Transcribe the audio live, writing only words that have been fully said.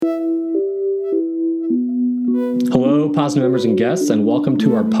POSNA members and guests, and welcome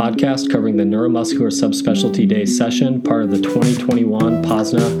to our podcast covering the Neuromuscular Subspecialty Day session, part of the 2021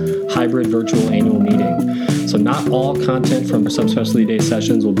 POSNA Hybrid Virtual Annual Meeting. So not all content from Subspecialty Day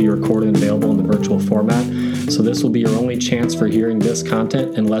sessions will be recorded and available in the virtual format, so this will be your only chance for hearing this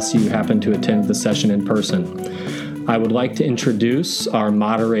content unless you happen to attend the session in person. I would like to introduce our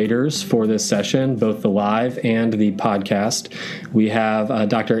moderators for this session, both the live and the podcast. We have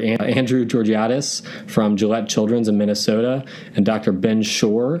Dr. Andrew Georgiadis from Gillette Children's in Minnesota and Dr. Ben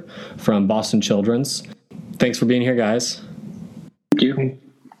Shore from Boston Children's. Thanks for being here, guys. Thank you.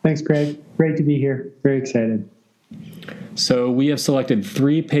 Thanks, Craig. Great to be here. Very excited. So we have selected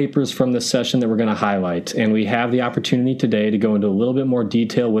 3 papers from this session that we're going to highlight, and we have the opportunity today to go into a little bit more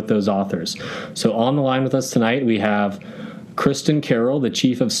detail with those authors. So on the line with us tonight, we have Kristen Carroll, the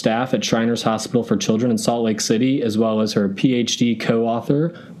Chief of Staff at Shriners Hospital for Children in Salt Lake City, as well as her PhD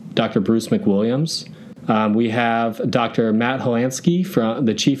co-author, Dr. Bruce McWilliams. We have Dr. Matt Holansky,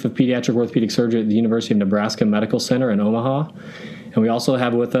 the Chief of Pediatric Orthopedic Surgery at the University of Nebraska Medical Center in Omaha. And we also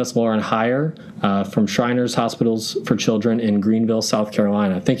have with us Lauren Heyer from Shriners Hospitals for Children in Greenville, South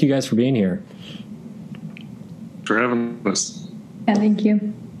Carolina. Thank you guys for being here. For having us. Yeah, thank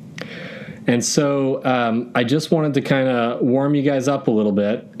you. And so I just wanted to kind of warm you guys up a little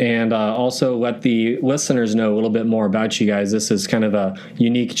bit and also let the listeners know a little bit more about you guys. This is kind of a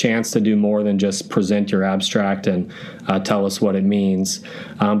unique chance to do more than just present your abstract and tell us what it means.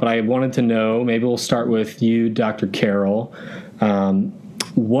 But I wanted to know, maybe we'll start with you, Dr. Carroll.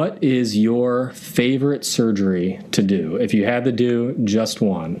 What is your favorite surgery to do? If you had to do just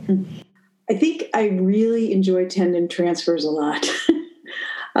one. I think I really enjoy tendon transfers a lot.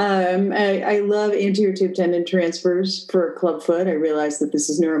 I love anterior tib tendon transfers for clubfoot. I realize that this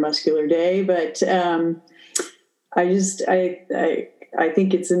is Neuromuscular Day, but I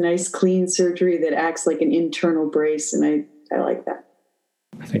think it's a nice clean surgery that acts like an internal brace, and I like that.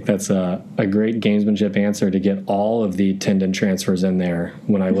 I think that's a great gamesmanship answer to get all of the tendon transfers in there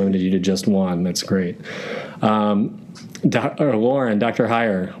when I limited you to just one. That's great. Lauren, Dr.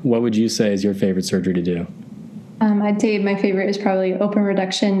 Heyer, what would you say is your favorite surgery to do? I'd say my favorite is probably open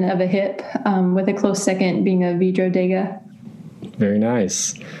reduction of a hip, with a close second being a Vidro Dega. Very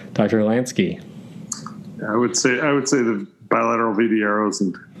nice. Dr. Holansky. I would say the bilateral VD arrows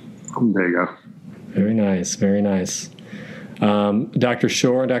and Dega. Very nice. Very nice. Dr.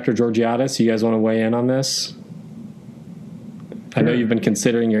 Shore and Dr. Georgiadis, you guys want to weigh in on this? I know you've been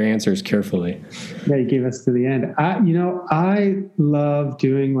considering your answers carefully. Yeah, you gave us to the end. I love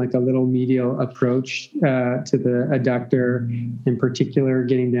doing like a little medial approach to the adductor, in particular,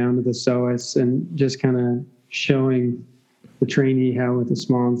 getting down to the psoas and just kind of showing the trainee how with a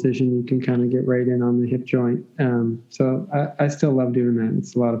small incision you can kind of get right in on the hip joint. So I still love doing that.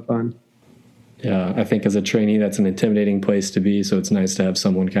 It's a lot of fun. Yeah, I think as a trainee, that's an intimidating place to be. So it's nice to have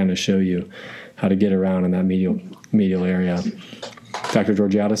someone kind of show you how to get around in that medial area. Dr.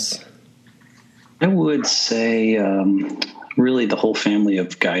 Georgiadis? I would say really the whole family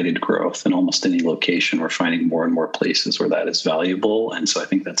of guided growth in almost any location. We're finding more and more places where that is valuable. And so I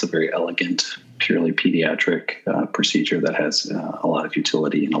think that's a very elegant, purely pediatric procedure that has a lot of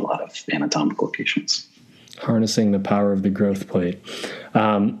utility in a lot of anatomic locations. Harnessing the power of the growth plate.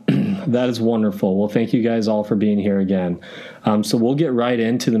 That is wonderful. Well, thank you guys all for being here again. So we'll get right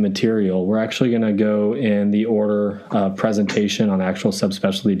into the material. We're actually going to go in the order of presentation on actual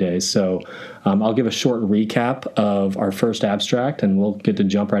subspecialty days. So I'll give a short recap of our first abstract, and we'll get to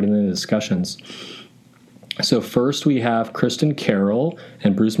jump right into the discussions. So first we have Kristen Carroll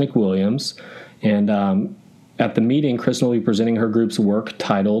and Bruce McWilliams. And at the meeting, Kristen will be presenting her group's work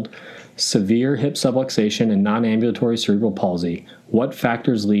titled Severe Hip Subluxation and Non-Ambulatory Cerebral Palsy. What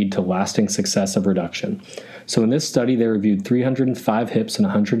factors lead to lasting success of reduction? So in this study, they reviewed 305 hips in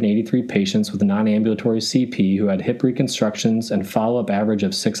 183 patients with non-ambulatory CP who had hip reconstructions and follow-up average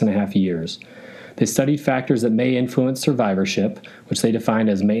of 6.5 years. They studied factors that may influence survivorship, which they defined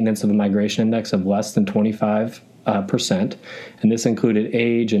as maintenance of a migration index of less than 25%, and this included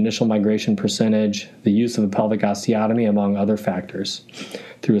age, initial migration percentage, the use of a pelvic osteotomy, among other factors.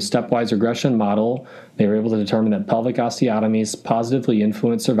 Through a stepwise regression model, they were able to determine that pelvic osteotomies positively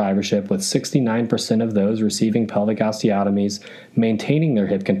influence survivorship, with 69% of those receiving pelvic osteotomies maintaining their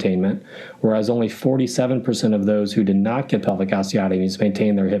hip containment, whereas only 47% of those who did not get pelvic osteotomies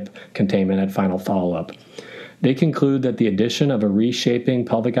maintained their hip containment at final follow-up. They conclude that the addition of a reshaping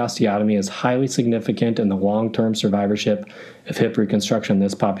pelvic osteotomy is highly significant in the long-term survivorship of hip reconstruction in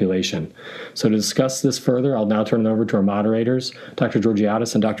this population. So to discuss this further, I'll now turn it over to our moderators, Dr.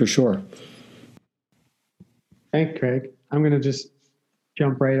 Georgiadis and Dr. Shore. Thanks, Craig. I'm going to just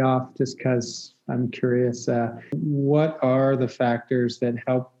jump right off just because I'm curious. What are the factors that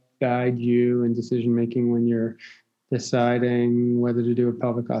help guide you in decision making when you're deciding whether to do a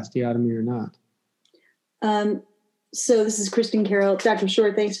pelvic osteotomy or not? So this is Kristen Carroll. Dr.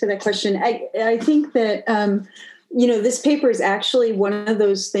 Shore, thanks for that question. I think that, this paper is actually one of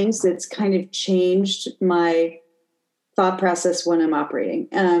those things that's kind of changed my thought process when I'm operating.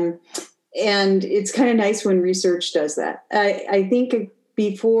 And it's kind of nice when research does that. I think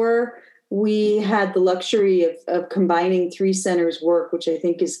before we had the luxury of combining 3 centers work, which I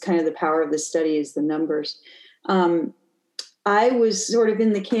think is kind of the power of the study is the numbers. I was sort of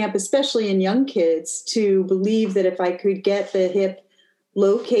in the camp, especially in young kids, to believe that if I could get the hip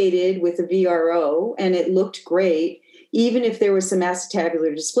located with a VRO and it looked great, even if there was some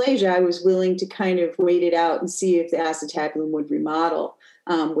acetabular dysplasia, I was willing to kind of wait it out and see if the acetabulum would remodel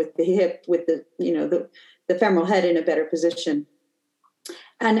with the hip, with the femoral head in a better position.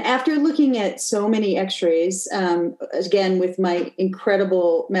 And after looking at so many x-rays, again, with my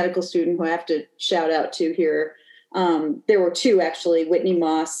incredible medical student who I have to shout out to here, there were 2 actually, Whitney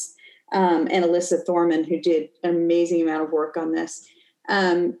Moss and Alyssa Thorman, who did an amazing amount of work on this.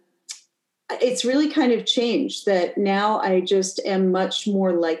 It's really kind of changed that now I just am much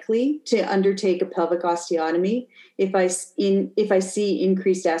more likely to undertake a pelvic osteotomy if I see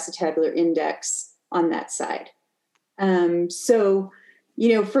increased acetabular index on that side. So,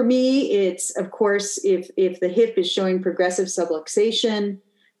 for me, it's, of course, if the hip is showing progressive subluxation,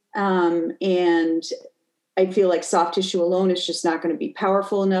 and I feel like soft tissue alone is just not going to be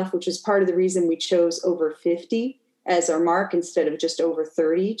powerful enough, which is part of the reason we chose over 50 as our mark instead of just over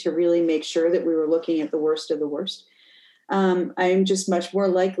 30 to really make sure that we were looking at the worst of the worst. I'm just much more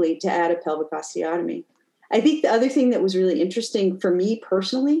likely to add a pelvic osteotomy. I think the other thing that was really interesting for me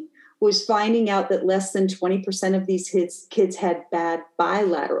personally was finding out that less than 20% of these kids had bad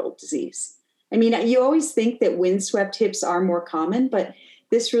bilateral disease. I mean, you always think that windswept hips are more common, but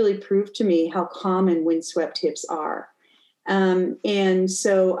this really proved to me how common windswept hips are. And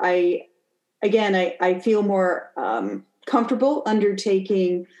so I feel more comfortable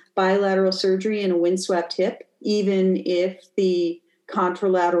undertaking bilateral surgery in a windswept hip, even if the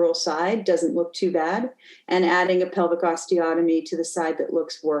contralateral side doesn't look too bad, and adding a pelvic osteotomy to the side that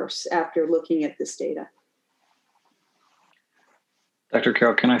looks worse after looking at this data. Dr.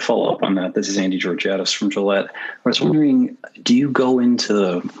 Carroll, can I follow up on that? This is Andy Georgiadis from Gillette. I was wondering, do you go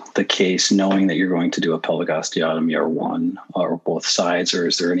into the case knowing that you're going to do a pelvic osteotomy or one or both sides, or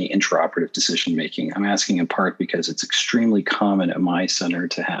is there any intraoperative decision making? I'm asking in part because it's extremely common at my center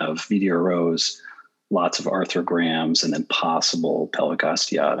to have VDROs, lots of arthrograms, and then possible pelvic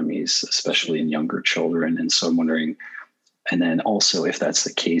osteotomies, especially in younger children. And so I'm wondering, and then also if that's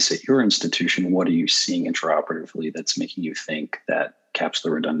the case at your institution, what are you seeing intraoperatively that's making you think that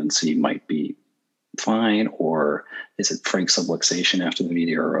capsular redundancy might be fine, or is it frank subluxation after the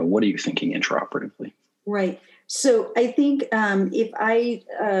VDRO? What are you thinking intraoperatively? Right. So I think if I,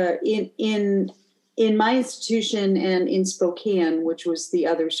 in my institution and in Spokane, which was the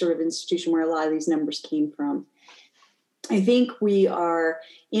other sort of institution where a lot of these numbers came from, I think we are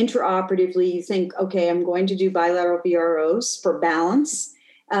intraoperatively, you think, okay, I'm going to do bilateral VROs for balance,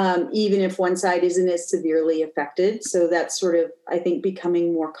 even if one side isn't as severely affected. So that's sort of, I think,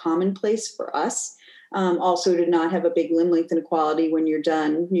 becoming more commonplace for us. Also to not have a big limb length inequality when you're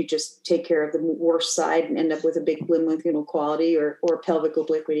done. You just take care of the worst side and end up with a big limb length inequality or pelvic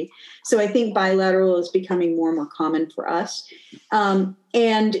obliquity. So I think bilateral is becoming more and more common for us. And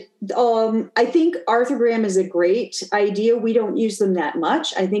I think arthrogram is a great idea. We don't use them that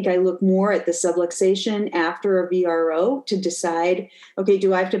much. I think I look more at the subluxation after a VRO to decide, okay,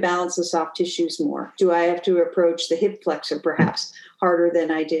 do I have to balance the soft tissues more? Do I have to approach the hip flexor perhaps harder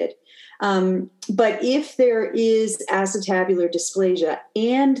than I did? But if there is acetabular dysplasia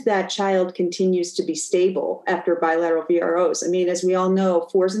and that child continues to be stable after bilateral VROs, I mean, as we all know,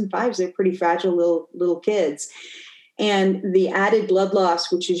 4s and 5s are pretty fragile little kids. And the added blood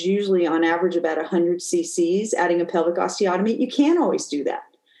loss, which is usually on average about 100 cc's, adding a pelvic osteotomy, you can't always do that.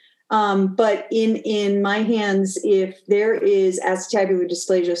 But in my hands, if there is acetabular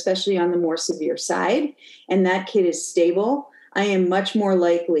dysplasia, especially on the more severe side, and that kid is stable, I am much more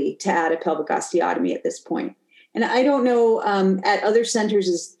likely to add a pelvic osteotomy at this point. And I don't know at other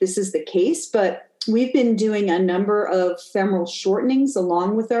centers this is the case, but we've been doing a number of femoral shortenings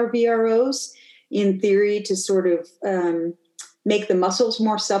along with our VROs in theory to sort of make the muscles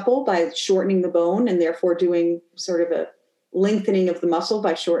more supple by shortening the bone and therefore doing sort of a lengthening of the muscle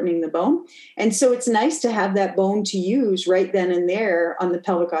by shortening the bone. And so it's nice to have that bone to use right then and there on the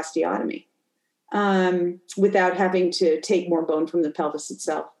pelvic osteotomy. without having to take more bone from the pelvis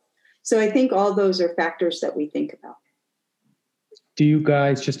itself. So I think all those are factors that we think about. Do you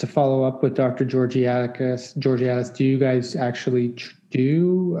guys, just to follow up with Dr. Georgiadis, do you guys actually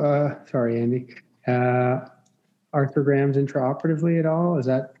do, Andy, arthrograms intraoperatively at all? Is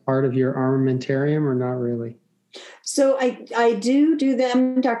that part of your armamentarium or not really? So I do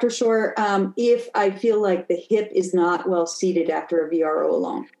them, Dr. Shore, if I feel like the hip is not well seated after a VRO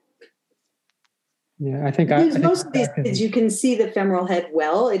alone. Yeah, I think most of these kids, you can see the femoral head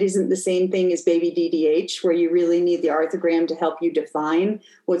well. It isn't the same thing as baby DDH, where you really need the arthrogram to help you define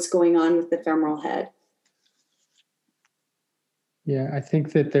what's going on with the femoral head. Yeah, I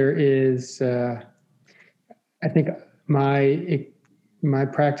think that there is. I think my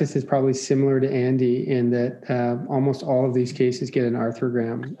practice is probably similar to Andy in that almost all of these cases get an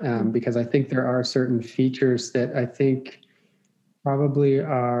arthrogram because I think there are certain features that I think probably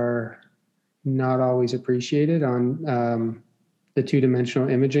are not always appreciated on the two-dimensional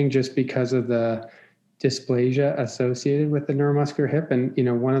imaging just because of the dysplasia associated with the neuromuscular hip. And,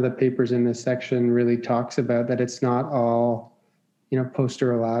 one of the papers in this section really talks about that it's not all,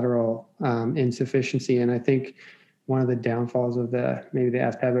 posterolateral insufficiency. And I think one of the downfalls of maybe the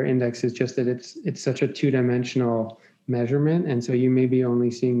acetabular index is just that it's such a two-dimensional measurement. And so you may be only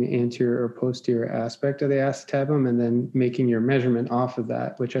seeing the anterior or posterior aspect of the acetabulum and then making your measurement off of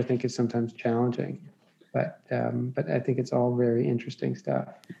that, which I think is sometimes challenging. But I think it's all very interesting stuff.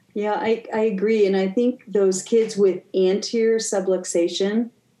 Yeah, I agree. And I think those kids with anterior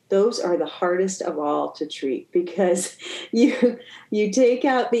subluxation, those are the hardest of all to treat because you take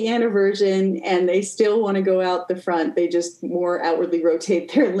out the anteversion and they still want to go out the front. They just more outwardly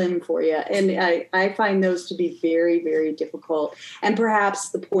rotate their limb for you. And I find those to be very, very difficult. And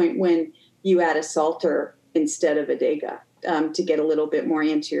perhaps the point when you add a Salter instead of a Dega to get a little bit more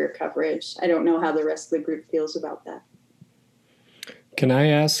anterior coverage. I don't know how the rest of the group feels about that. Can I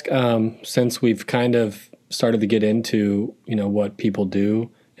ask, since we've kind of started to get into, what people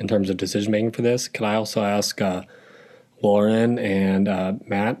do in terms of decision-making for this, can I also ask Lauren and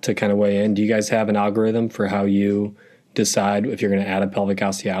Matt to kind of weigh in? Do you guys have an algorithm for how you decide if you're going to add a pelvic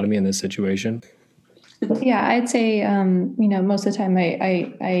osteotomy in this situation? Yeah, I'd say, most of the time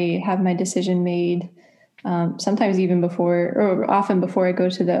I have my decision made sometimes even before, or often before I go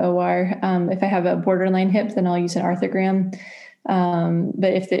to the OR. If I have a borderline hip, then I'll use an arthrogram.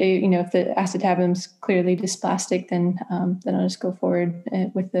 But if the acetabulum's clearly dysplastic, then I'll just go forward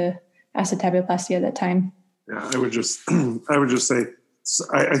with the acetabuloplasty at that time. Yeah, I would just say,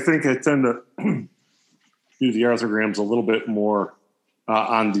 I think I tend to do the arthrograms a little bit more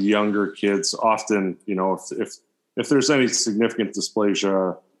on the younger kids. Often, if there's any significant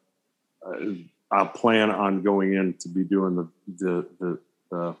dysplasia, I'll plan on going in to be doing the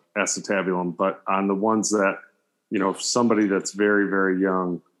acetabulum. But on the ones that, somebody that's very, very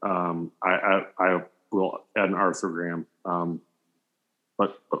young, I will add an arthrogram.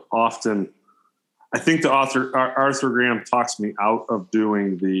 But often, I think the arthrogram talks me out of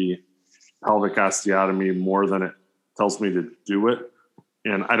doing the pelvic osteotomy more than it tells me to do it.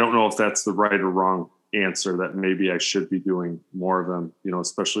 And I don't know if that's the right or wrong answer, that maybe I should be doing more of them,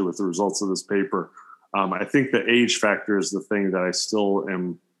 especially with the results of this paper. I think the age factor is the thing that I still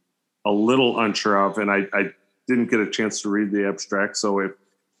am a little unsure of. And I didn't get a chance to read the abstract. So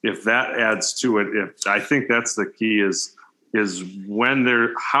if that adds to it, I think that's the key is when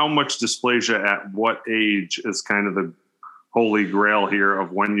how much dysplasia at what age is kind of the holy grail here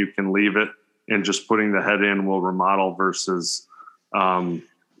of when you can leave it and just putting the head in will remodel versus,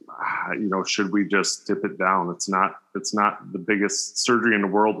 should we just tip it down? It's not the biggest surgery in the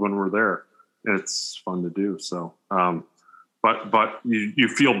world when we're there. It's fun to do. So, but you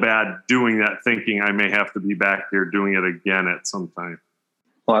feel bad doing that, thinking I may have to be back there doing it again at some time.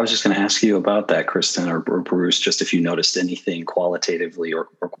 Well, I was just going to ask you about that, Kristen or Bruce, just if you noticed anything qualitatively or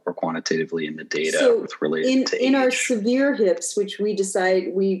quantitatively in the data with related to age. In our severe hips, which we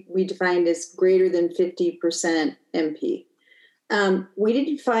defined as greater than 50% MP, we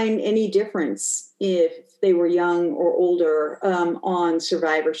didn't find any difference if they were young or older on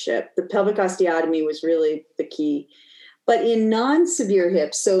survivorship. The pelvic osteotomy was really the key. But in non-severe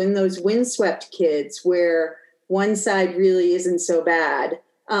hips, so in those windswept kids where one side really isn't so bad,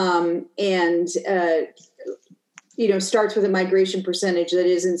 starts with a migration percentage that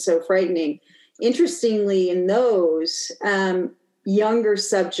isn't so frightening. Interestingly, in those, younger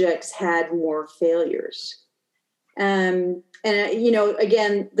subjects had more failures. Again,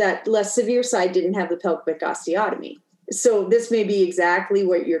 that less severe side didn't have the pelvic osteotomy. So this may be exactly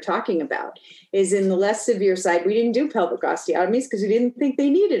what you're talking about, is in the less severe side, we didn't do pelvic osteotomies because we didn't think they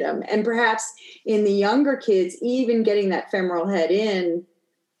needed them. And perhaps in the younger kids, even getting that femoral head in,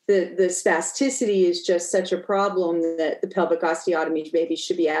 the spasticity is just such a problem that the pelvic osteotomy maybe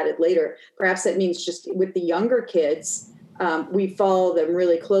should be added later. Perhaps that means just with the younger kids, we follow them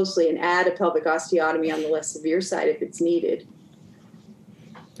really closely and add a pelvic osteotomy on the less severe side if it's needed.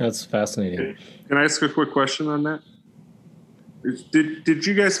 That's fascinating. Can I ask a quick question on that? Did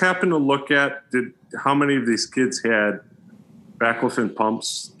you guys happen to look at how many of these kids had baclofen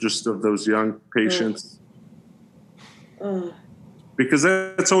pumps, just of those young patients? Because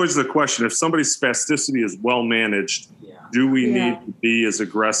that's always the question. If somebody's spasticity is well managed, do we need to be as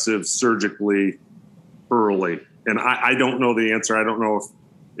aggressive surgically early? And I don't know the answer. I don't know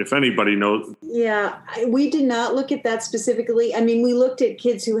if anybody knows. Yeah, we did not look at that specifically. I mean, we looked at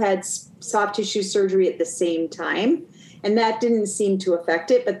kids who had soft tissue surgery at the same time, and that didn't seem to affect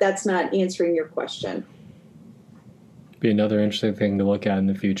it, but that's not answering your question. Be another interesting thing to look at in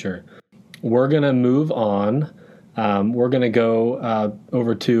the future. We're going to move on. We're going to go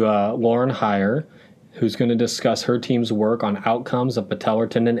over to Lauren Heyer, who's going to discuss her team's work on outcomes of patellar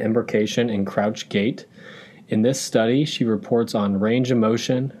tendon imbrication in crouch gait. In this study, she reports on range of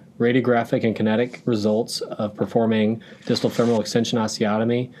motion, radiographic and kinetic results of performing distal femoral extension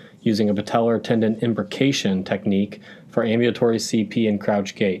osteotomy using a patellar tendon imbrication technique for ambulatory CP and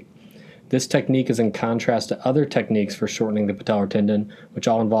crouch gait. This technique is in contrast to other techniques for shortening the patellar tendon, which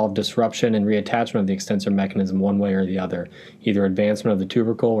all involve disruption and reattachment of the extensor mechanism one way or the other, either advancement of the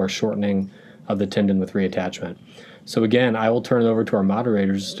tubercle or shortening of the tendon with reattachment. So again, I will turn it over to our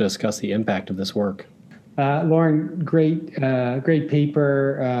moderators to discuss the impact of this work. Lauren, great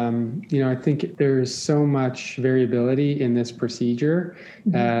paper. I think there's so much variability in this procedure.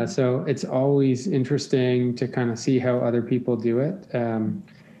 So it's always interesting to kind of see how other people do it.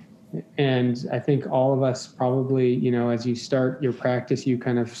 And I think all of us probably, as you start your practice, you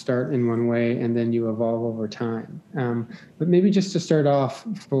kind of start in one way and then you evolve over time. But maybe just to start off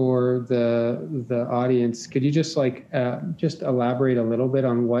for the audience, could you just just elaborate a little bit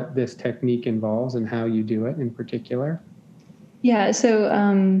on what this technique involves and how you do it in particular? Yeah,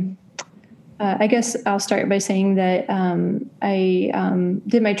 so I guess I'll start by saying that I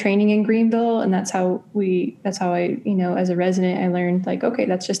did my training in Greenville, and that's how I, as a resident, I learned okay,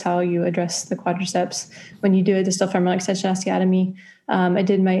 that's just how you address the quadriceps when you do a distal femoral extension osteotomy. I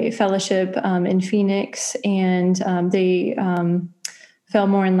did my fellowship in Phoenix, and they fell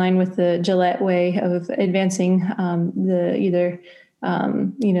more in line with the Gillette way of advancing the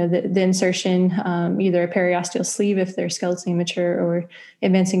insertion, either a periosteal sleeve if they're skeletally mature, or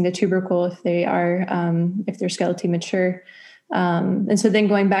advancing the tubercle if they're skeletally mature. And so then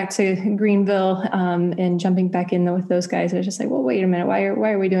going back to Greenville and jumping back in with those guys, I was just like, well, wait a minute, why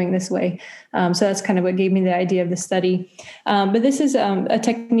are we doing this way? So that's kind of what gave me the idea of the study. But this is a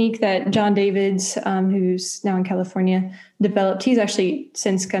technique that John Davids, who's now in California, developed. He's actually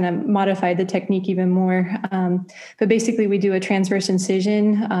since kind of modified the technique even more. But basically, we do a transverse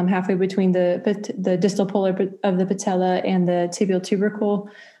incision halfway between the distal polar of the patella and the tibial tubercle,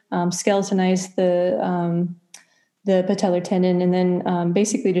 skeletonize the patellar tendon, and then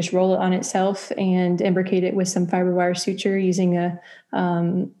basically just roll it on itself and imbricate it with some fiber wire suture using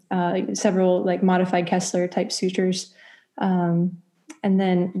several modified Kessler type sutures. And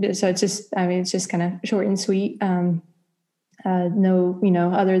then, so it's just kind of short and sweet.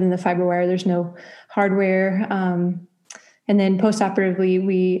 No, other than the fiber wire, there's no hardware. And then postoperatively,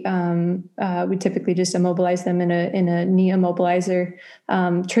 we typically just immobilize them in a knee immobilizer.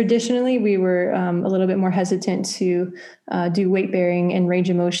 Traditionally, we were a little bit more hesitant to do weight bearing and range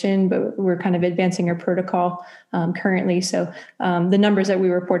of motion, but we're kind of advancing our protocol currently. So the numbers that we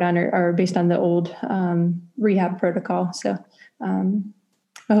report on are based on the old rehab protocol. So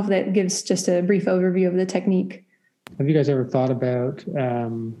I hope that gives just a brief overview of the technique. Have you guys ever thought about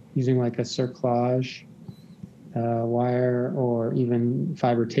using a cerclage wire or even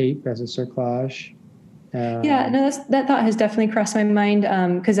fiber tape as a cerclage? Yeah, no, that thought has definitely crossed my mind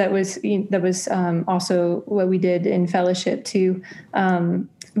because that was also what we did in fellowship too.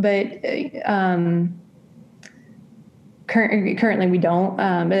 But currently we don't.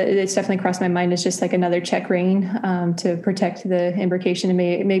 But it's definitely crossed my mind. It's just another check rein to protect the imbrication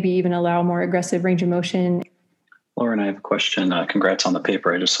and maybe even allow more aggressive range of motion. Lauren, I have a question. Congrats on the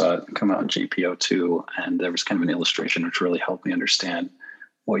paper. I just saw it come out in JPO2, and there was kind of an illustration which really helped me understand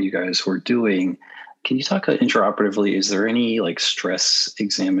what you guys were doing. Can you talk intraoperatively? Is there any stress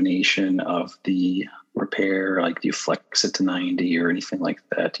examination of the repair? Like, do you flex it to 90 or anything like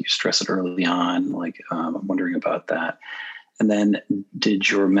that? Do you stress it early on? Like, I'm wondering about that. And then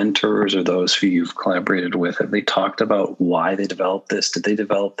did your mentors or those who you've collaborated with, have they talked about why they developed this? Did they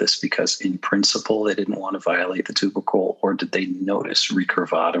develop this because in principle they didn't want to violate the tubercle, or did they notice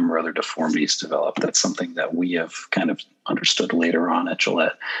recurvatum or other deformities develop? That's something that we have kind of understood later on at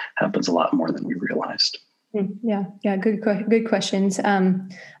Gillette happens a lot more than we realized. Yeah. Good questions.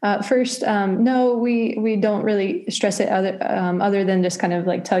 First, no, we don't really stress it other than just kind of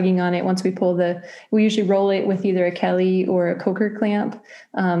like tugging on it. Once we we usually roll it with either a Kelly or a Coker clamp.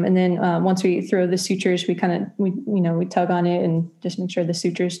 And then once we throw the sutures, we tug on it and just make sure the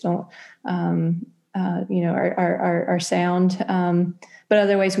sutures don't, are sound. But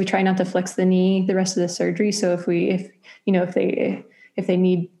otherwise we try not to flex the knee the rest of the surgery. So if they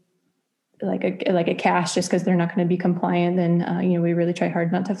need like a cast just because they're not going to be compliant, then we really try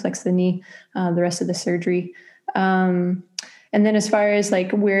hard not to flex the knee the rest of the surgery. And then as far as like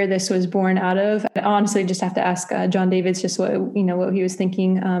where this was born out of, I honestly just have to ask John Davids just what he was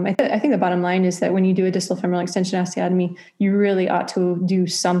thinking. I think the bottom line is that when you do a distal femoral extension osteotomy, you really ought to do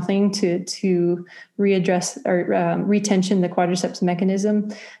something to readdress or retension the quadriceps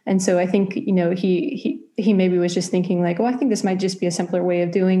mechanism. And so I think he maybe was just thinking like, oh, I think this might just be a simpler way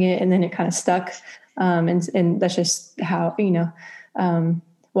of doing it, and then it kind of stuck. And that's just how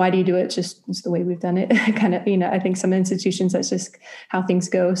why do you do it? It's the way we've done it. Kind of, I think some institutions, that's just how things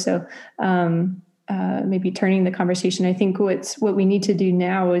go. So maybe turning the conversation. I think what we need to do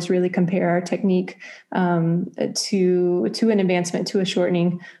now is really compare our technique to an advancement, to a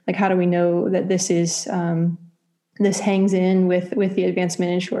shortening. Like, how do we know that this hangs in with the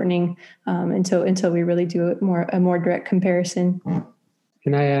advancement and shortening until we really do a more direct comparison.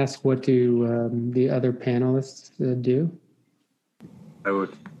 Can I ask, what do the other panelists do? I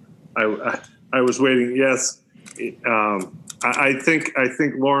was waiting. Yes. I think,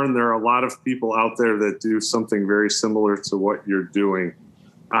 Lauren, there are a lot of people out there that do something very similar to what you're doing.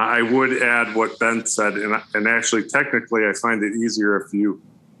 I would add what Ben said, and actually technically I find it easier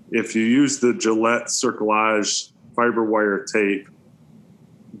if you use the Gillette Cerclage fiber wire tape,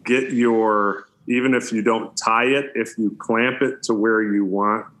 even if you don't tie it, if you clamp it to where you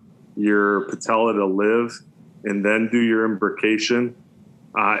want your patella to live and then do your imbrication,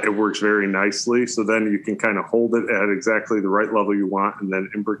 it works very nicely. So then you can kind of hold it at exactly the right level you want and then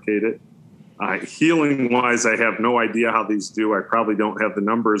imbricate it. Healing wise, I have no idea how these do. I probably don't have the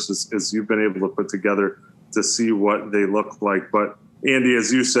numbers as you've been able to put together to see what they look like. But Andy,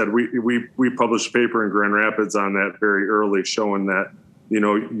 as you said, we published a paper in Grand Rapids on that very early, showing that,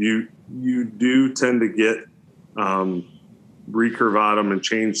 you do tend to get recurvatum and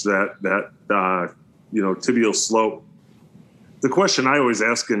change that tibial slope. The question I always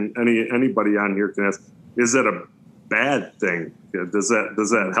ask, and anybody on here can ask, is that a bad thing? Does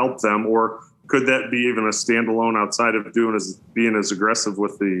that help them, or could that be even a standalone outside of being as aggressive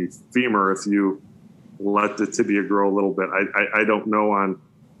with the femur if you let the tibia grow a little bit? I don't know on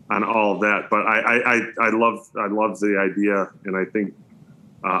all of that, but I love the idea, and I think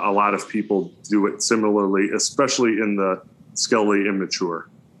a lot of people do it similarly, especially in the skeletally immature.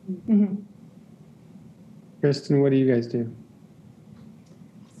 Mm-hmm. Kristen, what do you guys do?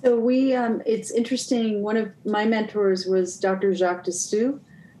 So it's interesting. One of my mentors was Dr. Jacques Destoux,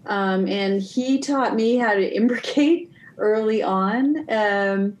 and he taught me how to imbricate early on.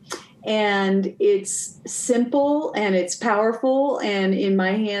 And it's simple and it's powerful, and in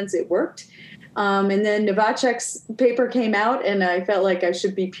my hands it worked. And then Novacek's paper came out, and I felt like I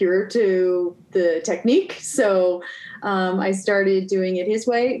should be pure to the technique. So I started doing it his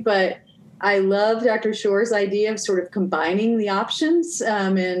way. But I love Dr. Shore's idea of sort of combining the options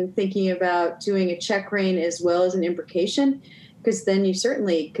and thinking about doing a check rein as well as an imbrication, because then you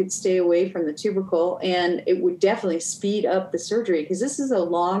certainly could stay away from the tubercle, and it would definitely speed up the surgery, because this is a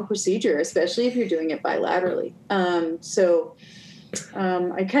long procedure, especially if you're doing it bilaterally. I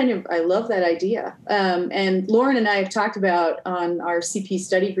love that idea. And Lauren and I have talked about on our CP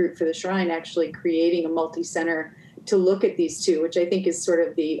study group for the Shrine actually creating a multi-center to look at these two, which I think is sort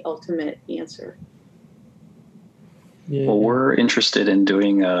of the ultimate answer. Yeah. Well, we're interested in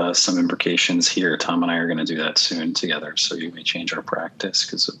doing some imbrications here. Tom and I are going to do that soon together. So you may change our practice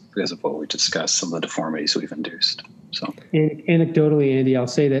because of what we discussed, some of the deformities we've induced. So anecdotally, Andy, I'll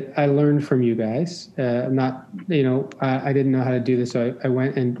say that I learned from you guys. I didn't know how to do this. So I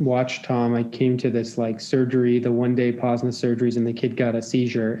went and watched Tom. I came to this surgery, the 1-day POSNA surgeries, and the kid got a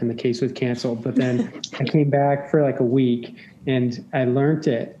seizure and the case was canceled. But then I came back for a week and I learned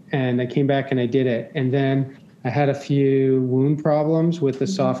it, and I came back and I did it. And then I had a few wound problems with the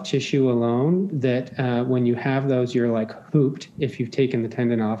soft tissue alone that when you have those, you're like hooped if you've taken the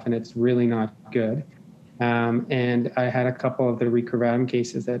tendon off, and it's really not good. And I had a couple of the recurvatum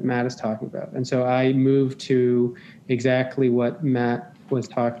cases that Matt is talking about. And so I moved to exactly what Matt was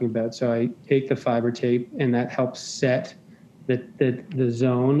talking about. So I take the fiber tape, and that helps set the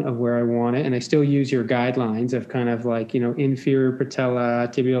zone of where I want it. And I still use your guidelines of kind of like, inferior patella,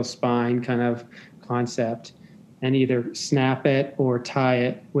 tibial spine kind of concept, and either snap it or tie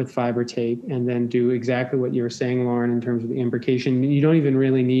it with fiber tape, and then do exactly what you were saying, Lauren, in terms of the imbrication. You don't even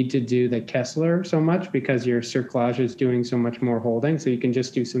really need to do the Kessler so much because your cerclage is doing so much more holding. So you can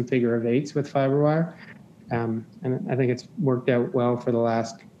just do some figure of eights with fiber wire. And I think it's worked out well for the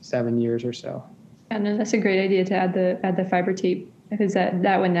last 7 years or so. And then that's a great idea to add the fiber tape, because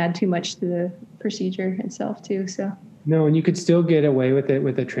that wouldn't add too much to the procedure itself too. So. No, and you could still get away with it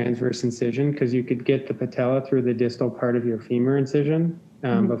with a transverse incision, because you could get the patella through the distal part of your femur incision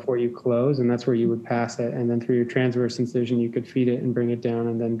before you close, and that's where you would pass it. And then through your transverse incision, you could feed it and bring it down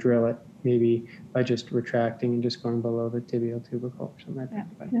and then drill it, maybe by just retracting and just going below the tibial tubercle or something like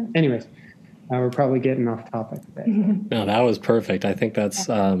that. But anyways, we're probably getting off topic a bit. No, that was perfect. I think that's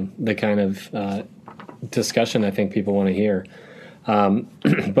the kind of discussion I think people want to hear.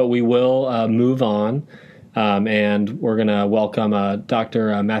 But we will move on. And we're going to welcome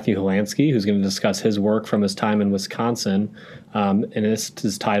Dr. Matthew Holansky, who's going to discuss his work from his time in Wisconsin. And this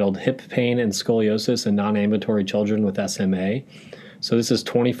is titled Hip Pain and Scoliosis in Non-Ambulatory Children with SMA. So this is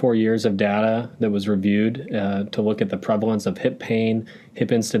 24 years of data that was reviewed to look at the prevalence of hip pain,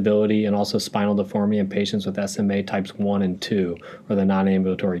 hip instability, and also spinal deformity in patients with SMA types 1 and 2, or the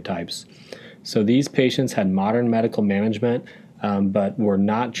non-ambulatory types. So these patients had modern medical management, but were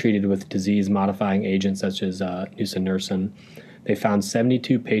not treated with disease-modifying agents such as nusinersen. They found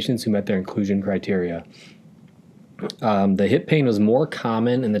 72 patients who met their inclusion criteria. The hip pain was more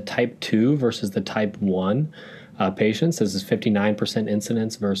common in the type 2 versus the type 1 patients. This is 59%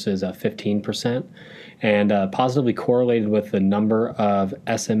 incidence versus 15%, and positively correlated with the number of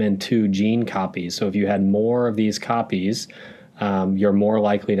SMN2 gene copies. So if you had more of these copies, you're more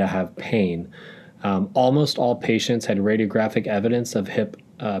likely to have pain. Almost all patients had radiographic evidence of hip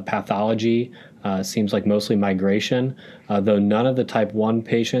pathology, seems like mostly migration, though none of the type 1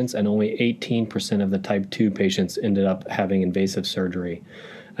 patients and only 18% of the type 2 patients ended up having invasive surgery.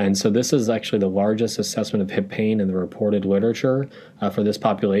 And so this is actually the largest assessment of hip pain in the reported literature for this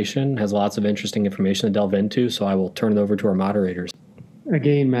population. It has lots of interesting information to delve into, so I will turn it over to our moderators.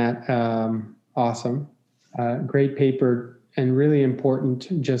 Again, Matt, awesome. Great paper, and really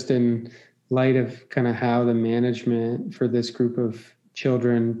important just in light of kind of how the management for this group of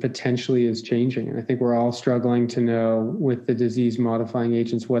children potentially is changing. And I think we're all struggling to know with the disease modifying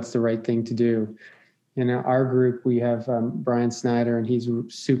agents, what's the right thing to do. In our group, we have Brian Snyder, and he's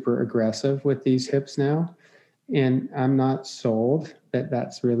super aggressive with these hips now. And I'm not sold that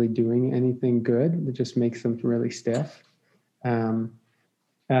that's really doing anything good. It just makes them really stiff.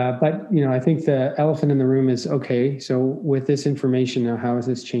 But, I think the elephant in the room is, okay, so with this information now, how has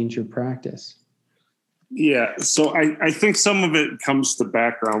this changed your practice? Yeah, so I think some of it comes to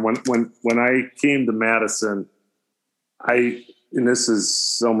background. When I came to Madison, and this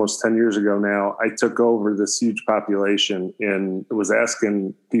is almost 10 years ago now, I took over this huge population and was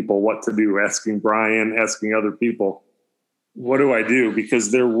asking people what to do, asking Brian, asking other people, what do I do?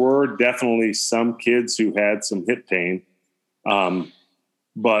 Because there were definitely some kids who had some hip pain,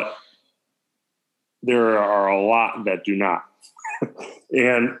 but there are a lot that do not.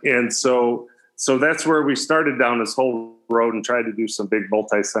 and so that's where we started down this whole road and tried to do some big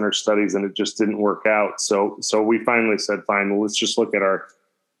multi-center studies, and it just didn't work out. So we finally said, fine, well, let's just look at our,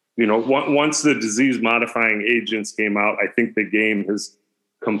 once the disease modifying agents came out, I think the game has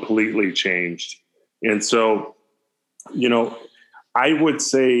completely changed. And so, I would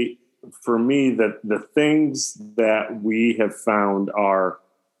say for me that the things that we have found are,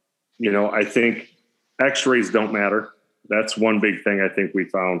 I think x-rays don't matter. That's one big thing I think we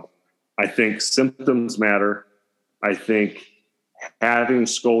found. I think symptoms matter. I think having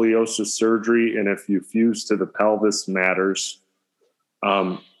scoliosis surgery, and if you fuse to the pelvis, matters.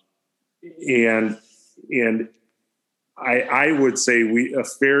 And I would say a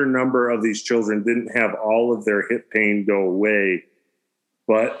fair number of these children didn't have all of their hip pain go away,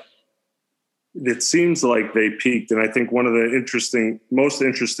 but it seems like they peaked. And I think one of the most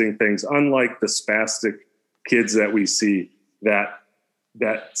interesting things, unlike the spastic kids that we see that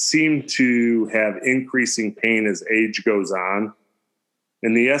seem to have increasing pain as age goes on,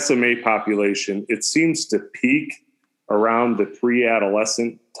 in the SMA population, it seems to peak around the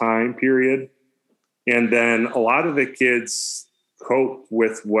pre-adolescent time period. And then a lot of the kids cope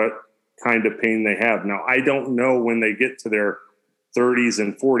with what kind of pain they have. Now, I don't know when they get to their 30s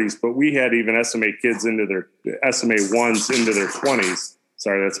and 40s, but we had even SMA kids into their SMA ones into their 20s.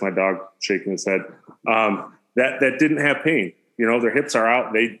 Sorry, that's my dog shaking his head. That didn't have pain. You know, their hips are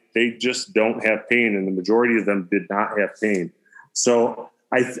out. They just don't have pain, and the majority of them did not have pain. So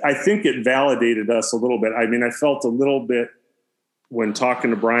I think it validated us a little bit. I mean, I felt a little bit when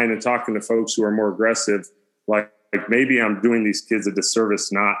talking to Brian and talking to folks who are more aggressive, like maybe I'm doing these kids a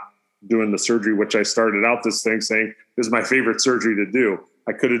disservice not doing the surgery, which I started out this thing saying this is my favorite surgery to do.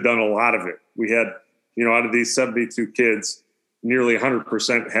 I could have done a lot of it. We had, you know, out of these 72 kids, nearly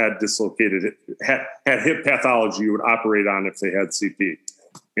 100% had dislocated, had hip pathology you would operate on if they had CP.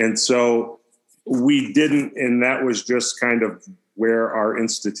 And so we didn't, and that was just kind of where our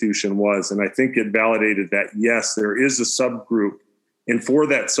institution was. And I think it validated that, yes, there is a subgroup. And for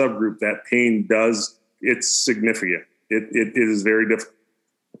that subgroup, that pain it's significant. It is very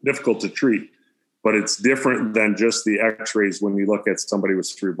difficult to treat, but it's different than just the x-rays when you look at somebody with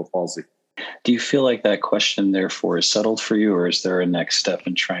cerebral palsy. Do you feel like that question therefore is settled for you, or is there a next step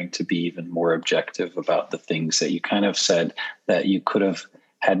in trying to be even more objective about the things that you kind of said that you could have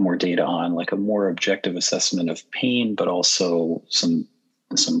had more data on, like a more objective assessment of pain, but also some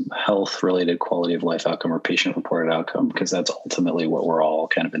health related quality of life outcome or patient reported outcome? Because that's ultimately what we're all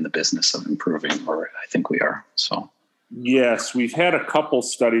kind of in the business of improving, or I think we are. So yes, we've had a couple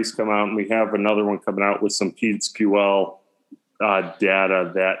studies come out, and we have another one coming out with some PedsQL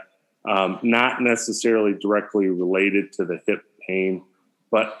data that not necessarily directly related to the hip pain,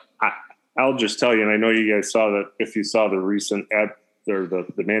 but I'll just tell you, and I know you guys saw that if you saw the recent ad or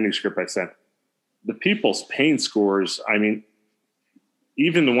the manuscript I sent, the people's pain scores, I mean,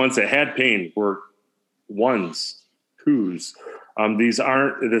 even the ones that had pain were 1s, 2s.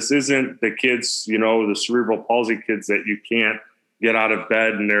 This isn't the kids, you know, the cerebral palsy kids that you can't get out of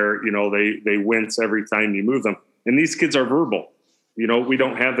bed and they're, you know, they wince every time you move them. And these kids are verbal. You know, we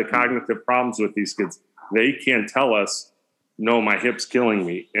don't have the cognitive problems with these kids. They can tell us, no, my hip's killing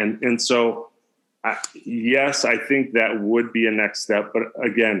me. And so, yes, I think that would be a next step. But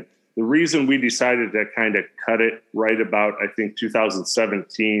again, the reason we decided to kind of cut it right about, I think,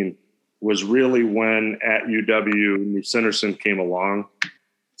 2017 was really when at UW, nusinersen came along.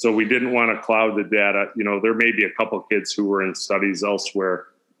 So we didn't want to cloud the data. You know, there may be a couple kids who were in studies elsewhere,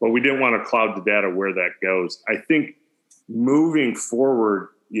 but we didn't want to cloud the data where that goes. I think moving forward,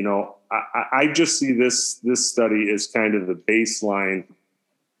 you know, I just see this study as kind of the baseline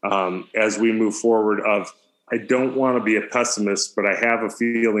as we move forward of, I don't want to be a pessimist, but I have a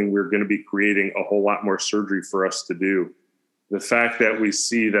feeling we're going to be creating a whole lot more surgery for us to do. The fact that we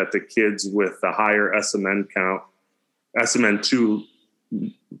see that the kids with the higher SMN count, SMN2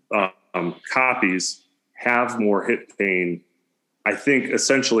 copies have more hip pain. I think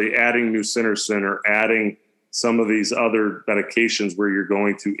essentially adding nusinersen or adding some of these other medications where you're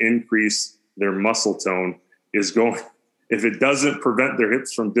going to increase their muscle tone is going, if it doesn't prevent their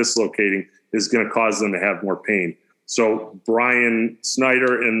hips from dislocating, is going to cause them to have more pain. So Brian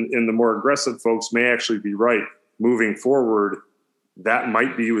Snyder and the more aggressive folks may actually be right. Moving forward, that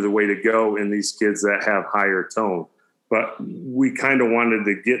might be the way to go in these kids that have higher tone. But we kind of wanted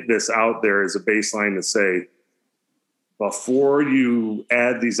to get this out there as a baseline to say, before you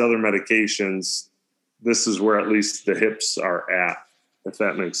add these other medications, this is where at least the hips are at, if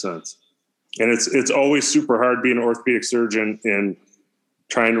that makes sense. And it's always super hard being an orthopedic surgeon and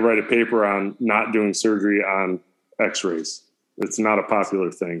trying to write a paper on not doing surgery on x-rays. It's not a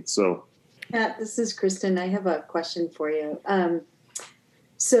popular thing. So this is Kristen. I have a question for you.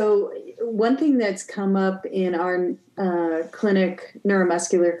 So one thing that's come up in our clinic,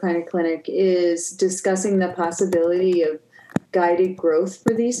 neuromuscular clinic, is discussing the possibility of guided growth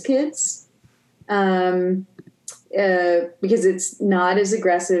for these kids. Because it's not as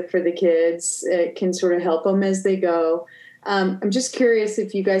aggressive for the kids. It can sort of help them as they go. I'm just curious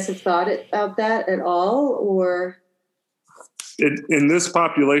if you guys have thought about that at all, or... In this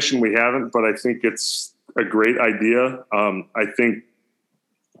population, we haven't, but I think it's a great idea. I think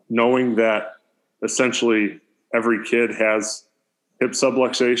knowing that essentially every kid has hip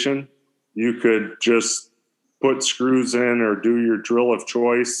subluxation, you could just put screws in or do your drill of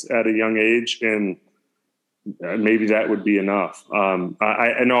choice at a young age, and maybe that would be enough.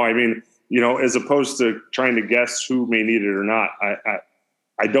 I know, I mean, you know, as opposed to trying to guess who may need it or not,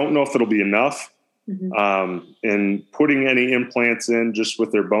 I don't know if it'll be enough. Mm-hmm. And putting any implants in just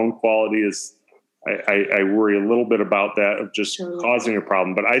with their bone quality is, I worry a little bit about that of just causing a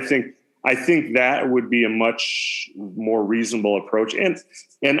problem. But I think that would be a much more reasonable approach. And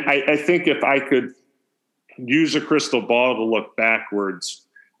I think if I could use a crystal ball to look backwards,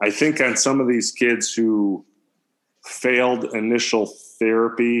 I think on some of these kids who failed initial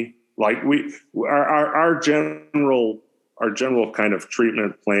therapy, like our general kind of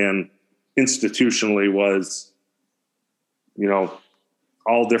treatment plan institutionally was,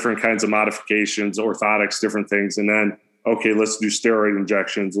 all different kinds of modifications, orthotics, different things. And then, okay, let's do steroid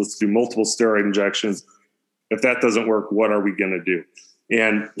injections. Let's do multiple steroid injections. If that doesn't work, what are we going to do?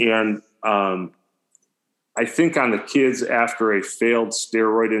 And I think on the kids after a failed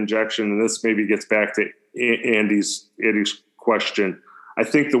steroid injection, and this maybe gets back to Andy's question, I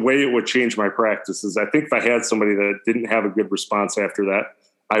think the way it would change my practice is I think if I had somebody that didn't have a good response after that,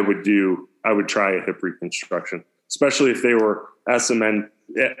 I would try a hip reconstruction, especially if they were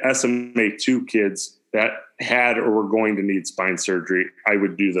SMA2 kids that had or were going to need spine surgery. I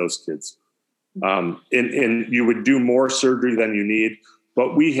would do those kids. And you would do more surgery than you need.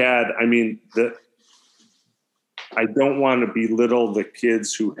 But we had, I don't want to belittle the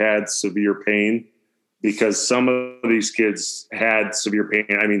kids who had severe pain, because some of these kids had severe pain.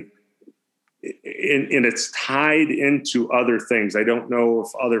 And it's tied into other things. I don't know if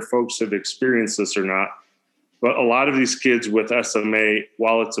other folks have experienced this or not, but a lot of these kids with SMA,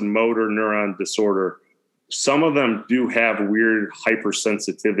 while it's a motor neuron disorder, some of them do have weird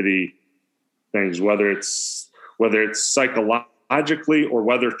hypersensitivity things, whether it's psychologically or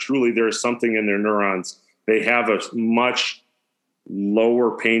whether truly there is something in their neurons. They have a much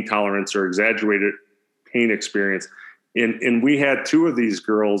lower pain tolerance or exaggerated pain experience. And we had two of these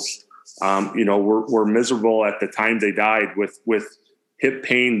girls, were miserable at the time they died with hip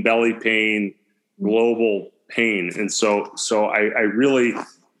pain, belly pain, global pain. And so I really,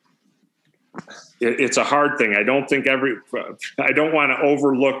 it's a hard thing. I don't want to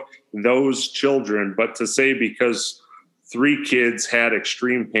overlook those children, but to say because 3 kids had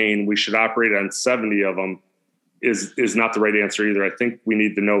extreme pain, we should operate on 70 of them is not the right answer either. I think we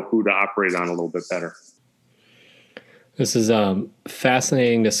need to know who to operate on a little bit better. This is a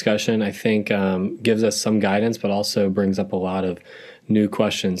fascinating discussion. I think gives us some guidance, but also brings up a lot of new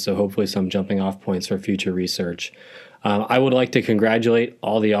questions. So hopefully some jumping off points for future research. I would like to congratulate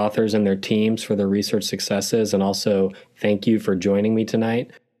all the authors and their teams for their research successes, and also thank you for joining me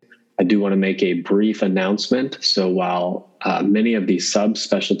tonight. I do want to make a brief announcement. So while many of these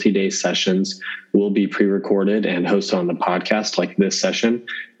subspecialty day sessions will be pre-recorded and hosted on the podcast like this session,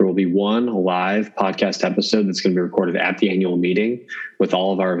 there will be one live podcast episode that's going to be recorded at the annual meeting with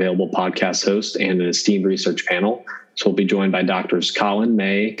all of our available podcast hosts and an esteemed research panel. So we'll be joined by Doctors Colin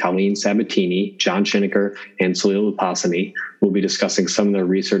May, Colleen Sabatini, John Schenecker, and Salil Upasani. We'll be discussing some of their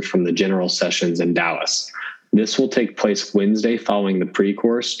research from the general sessions in Dallas. This will take place Wednesday following the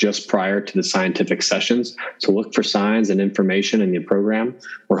pre-course, just prior to the scientific sessions. So look for signs and information in the program.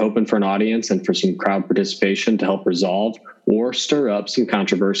 We're hoping for an audience and for some crowd participation to help resolve or stir up some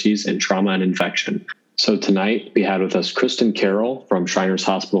controversies in trauma and infection. So tonight we had with us Kristen Carroll from Shriners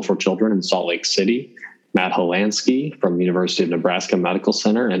Hospital for Children in Salt Lake City, Matt Holansky from the University of Nebraska Medical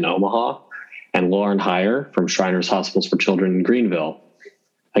Center in Omaha, and Lauren Heyer from Shriners Hospitals for Children in Greenville.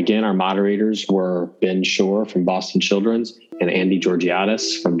 Again, our moderators were Ben Shore from Boston Children's and Andy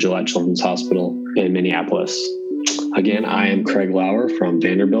Georgiadis from Gillette Children's Hospital in Minneapolis. Again, I am Craig Lauer from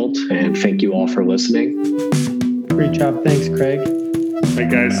Vanderbilt, and thank you all for listening. Great job. Thanks, Craig. Hey,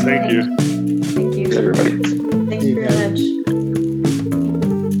 guys. Thank you. Thank you. Everybody. Thanks very much.